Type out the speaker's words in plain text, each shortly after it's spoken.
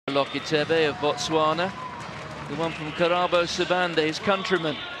Lokitebe of Botswana. The one from Karabo Sibande, his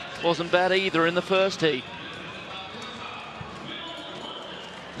countryman, wasn't bad either in the first heat.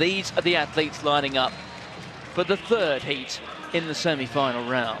 These are the athletes lining up for the third heat in the semi-final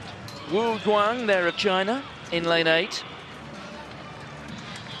round. Wu Guang, there of China, in lane 8.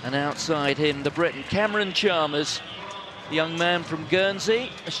 And outside him, the Briton Cameron Chalmers, the young man from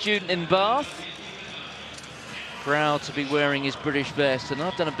Guernsey, a student in Bath. Proud to be wearing his British vest, and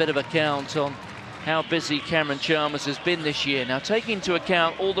I've done a bit of a count on how busy Cameron Chalmers has been this year. Now, taking into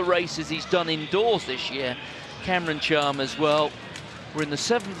account all the races he's done indoors this year, Cameron Chalmers, well, we're in the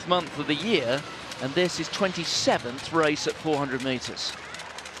 7th month of the year, and this is 27th race at 400 metres.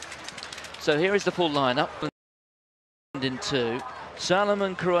 So here is the full lineup. In 2,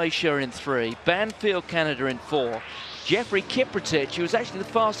 Salomon Croatia in 3, Banfield Canada in 4, Geoffrey Kiprotich, who was actually the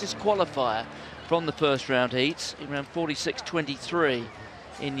fastest qualifier from the first round heats. He ran 46.23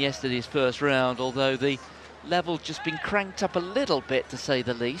 in yesterday's first round, although the level's just been cranked up a little bit, to say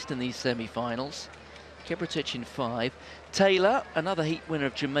the least, in these semi-finals. Kiprotich in 5. Taylor, another heat winner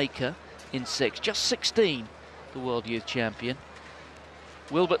of Jamaica, in 6. Just 16, the World Youth Champion.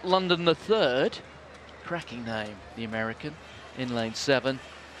 Wilbert London III, cracking name, the American, in lane 7.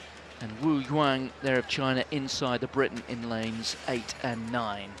 And Wu Guang, there of China, inside the Briton in lanes 8 and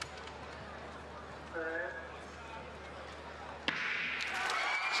 9.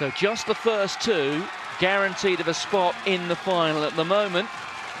 So just the first two guaranteed of a spot in the final at the moment.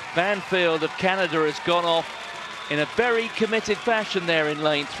 Banfield of Canada has gone off in a very committed fashion there in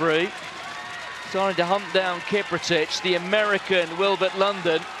lane 3. Starting to hunt down Kiprotich, the American Wilbert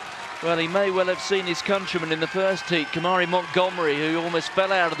London. Well, he may well have seen his countryman in the first heat, Kamari Montgomery, who almost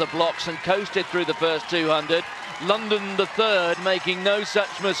fell out of the blocks and coasted through the first 200. London the third, making no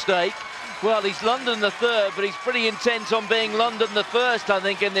such mistake. Well, he's London the third, but he's pretty intent on being London the first, I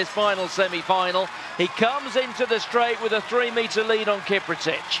think, in this final semi-final. He comes into the straight with a 3-metre lead on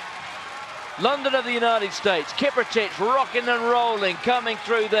Kiprotich. London of the United States, Kiprotich rocking and rolling, coming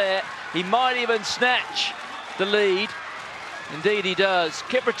through there. He might even snatch the lead. Indeed he does.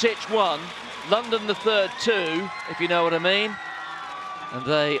 Kiprotich 1, London the third 2, if you know what I mean. And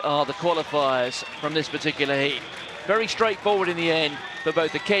they are the qualifiers from this particular heat. Very straightforward in the end for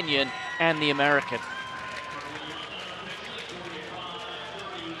both the Kenyan and the American.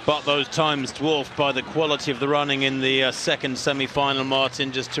 But those times dwarfed by the quality of the running in the second semi-final,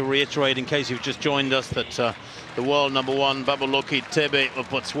 Martin. Just to reiterate, in case you've just joined us, that the world number 1, Bydgoszcz Tebe of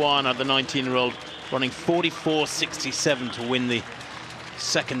Botswana, the 19-year-old, running 44.67 to win the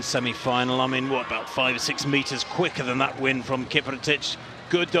second semi-final. I mean, what, about 5 or 6 meters quicker than that win from Kiprotich.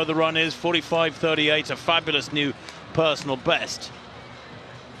 Good though the run is, 45.38, a fabulous new personal best.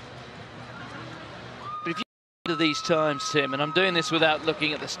 But if you look at these times, Tim, and I'm doing this without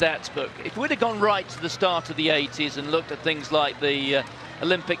looking at the stats book, if we'd have gone right to the start of the 80s and looked at things like the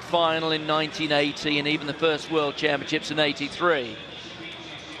Olympic final in 1980 and even the first World Championships in 83,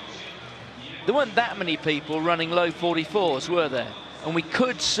 there weren't that many people running low 44s, were there? And we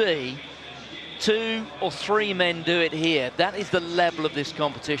could see 2 or 3 men do it here. That is the level of this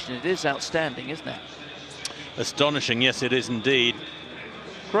competition. It is outstanding, isn't it? Astonishing, yes, it is indeed.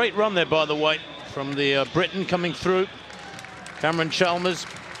 Great run there, by the way, from the Briton coming through. Cameron Chalmers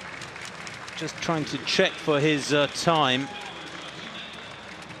just trying to check for his time.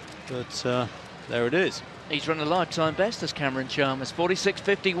 But there it is. He's run a lifetime best as Cameron Chalmers,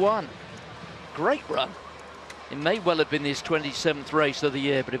 46.51. Great run. It may well have been his 27th race of the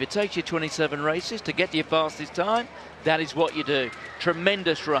year, but if it takes you 27 races to get to your fastest time, that is what you do.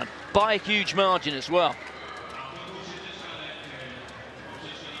 Tremendous run, by a huge margin as well.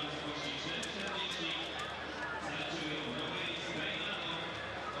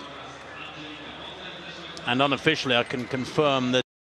 And unofficially, I can confirm that